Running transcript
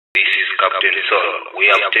Captain Solo, we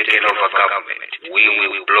have taken over government. We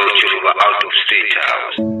will blow Chiluba out of State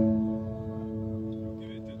House.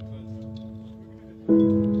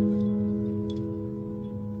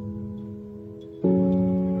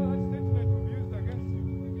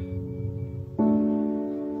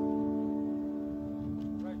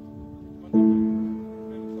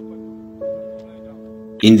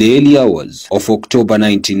 In the early hours of October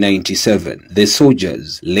 1997, the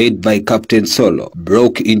soldiers, led by Captain Solo,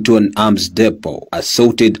 broke into an arms depot,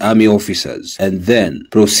 assaulted army officers, and then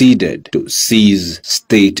proceeded to seize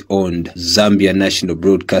state-owned Zambia National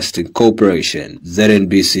Broadcasting Corporation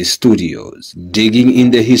 (ZNBC) studios. Digging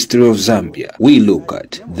in the history of Zambia, we look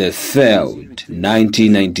at the failed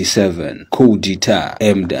 1997 coup d'etat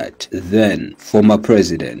aimed at then former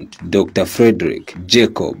President Dr. Frederick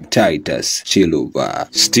Jacob Titus Chiluba.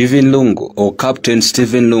 Stephen Lungu, or Captain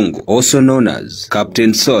Stephen Lungu, also known as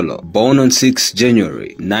Captain Solo, born on 6 January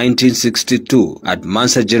 1962 at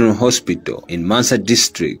Mansa General Hospital in Mansa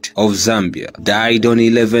District of Zambia, died on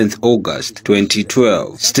 11th August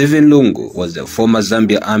 2012. Stephen Lungu was the former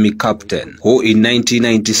Zambia Army captain who in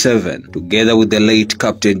 1997, together with the late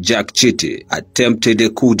Captain Jack Chitty, attempted a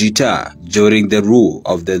coup d'etat during the rule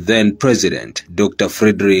of the then President Dr.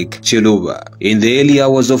 Frederick Chiluba. In the early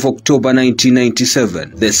hours of October 1997,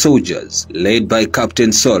 the soldiers, led by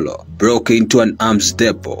Captain Solo, broke into an arms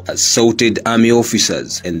depot, assaulted army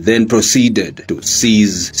officers, and then proceeded to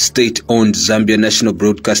seize state-owned Zambia National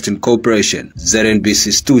Broadcasting Corporation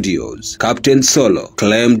 (ZNBC) studios. Captain Solo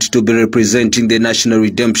claimed to be representing the National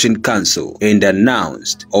Redemption Council and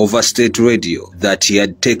announced over state radio that he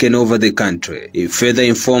had taken over the country. He further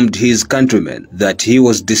informed his countrymen that he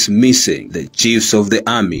was dismissing the chiefs of the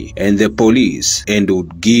army and the police and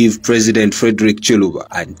would give President Frederick Chiluba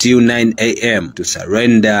until 9 a.m. to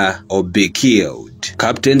surrender or be killed.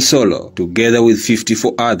 Captain Solo, together with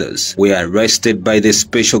 54 others, were arrested by the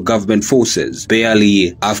Special Government Forces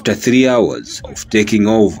barely after 3 hours of taking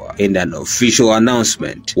over, and an official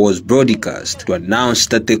announcement was broadcast to announce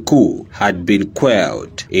that the coup had been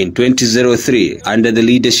quelled. In 2003, under the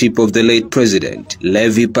leadership of the late President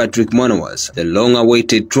Levi Patrick Manawas, the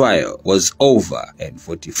long-awaited trial was over, and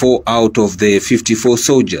 44 out of the 54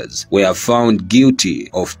 soldiers were found guilty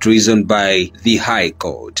of treason by the High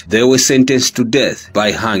Court. They were sentenced to death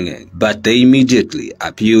by hanging, but they immediately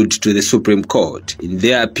appealed to the Supreme Court. In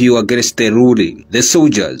their appeal against the ruling, the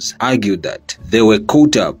soldiers argued that they were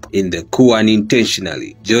caught up in the coup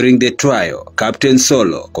unintentionally. During the trial, Captain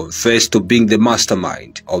Solo confessed to being the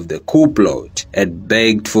mastermind of the coup plot and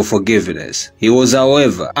begged for forgiveness. He was,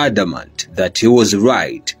 however, adamant that he was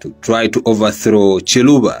right to try to overthrow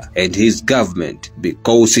Chiluba and his government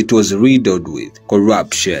because it was riddled with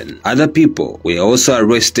corruption. Other people were also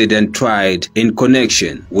arrested and tried in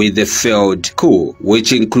connection with the failed coup,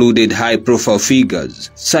 which included high-profile figures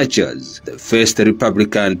such as the first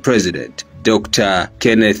Republican president, Dr.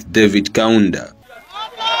 Kenneth David Kaunda.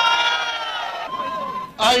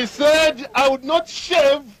 I said I would not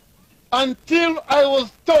shave until I was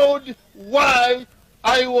told why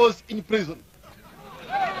I was in prison.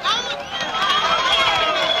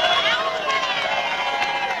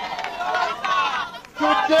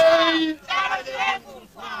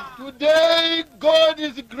 Today, God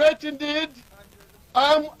is great indeed.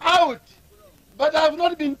 I'm out, but I've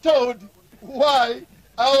not been told why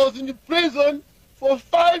I was in prison for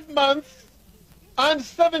 5 months and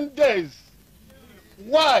 7 days.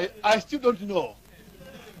 Why? I still don't know.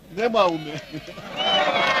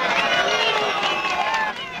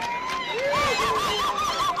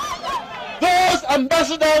 Those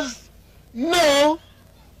ambassadors know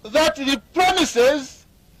that the promises,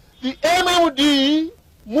 the MMD,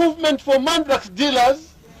 Movement for Mandrax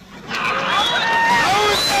Dealers,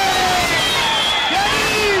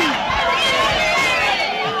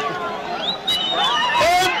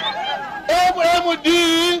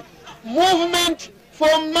 MMD, Movement for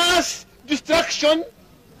Mass Destruction,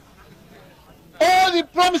 all the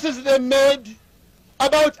promises they made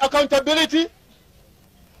about accountability,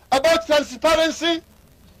 about transparency,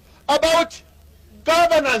 about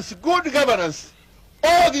governance, good governance,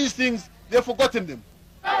 all these things, they've forgotten them.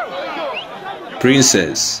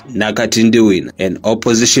 Princess Nakatindiwin and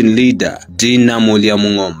opposition leader Dina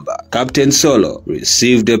Mulyamungomba. Captain Solo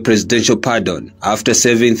received a presidential pardon after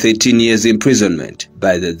serving 13 years imprisonment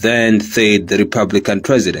by the then third Republican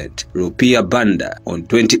president Rupia Banda on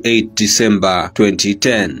 28 December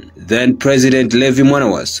 2010. Then President Levi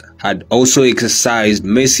Manawas had also exercised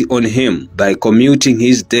mercy on him by commuting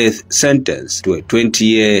his death sentence to a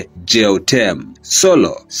 20-year jail term.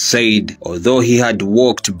 Solo said although he had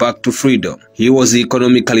walked back to freedom, he was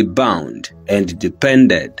economically bound and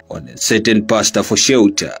depended on a certain pastor for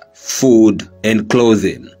shelter, food, and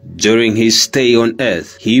clothing. During his stay on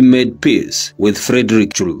earth, he made peace with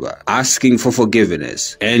Frederick Chiluba, asking for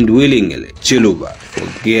forgiveness, and willingly Chiluba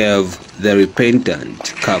forgave the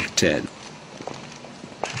repentant captain.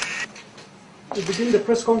 To begin the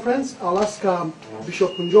press conference, I'll ask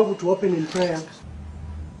Bishop Njovu to open in prayer.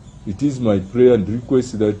 It is my prayer and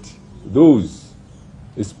request that those,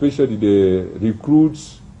 especially the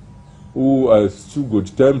recruits who have still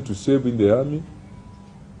got time to serve in the army,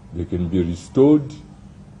 they can be restored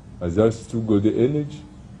as they still got the energy.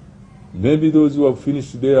 Maybe those who have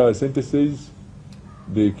finished their sentences,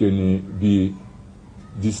 they can be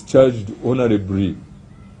discharged honorably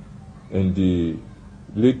and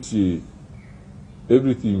let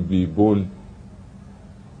everything be borne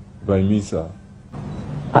by me, sir.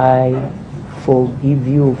 I forgive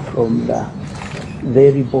you from the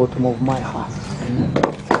very bottom of my heart.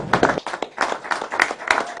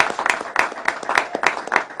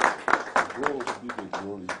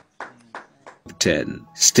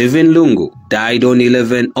 Stephen Lungu died on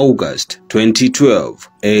 11 August 2012,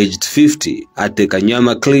 aged 50, at the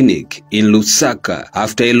Kanyama Clinic in Lusaka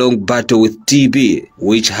after a long battle with TB,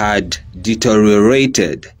 which had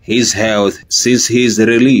deteriorated his health since his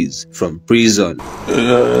release from prison. I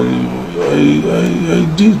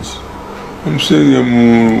did. I'm saying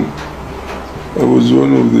I was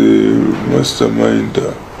one of the mastermind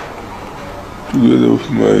together with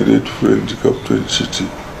my late friend Captain Chiti.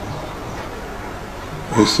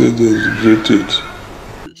 I said I regretted.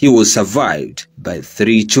 He was survived by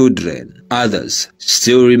 3 children. Others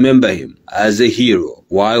still remember him as a hero,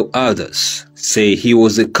 while others say he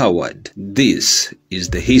was a coward. This is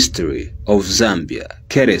the history of Zambia.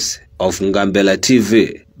 Keres of Ngambela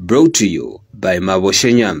TV, brought to you by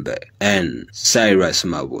Maboshe Nyambe and Cyrus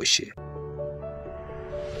Maboshe.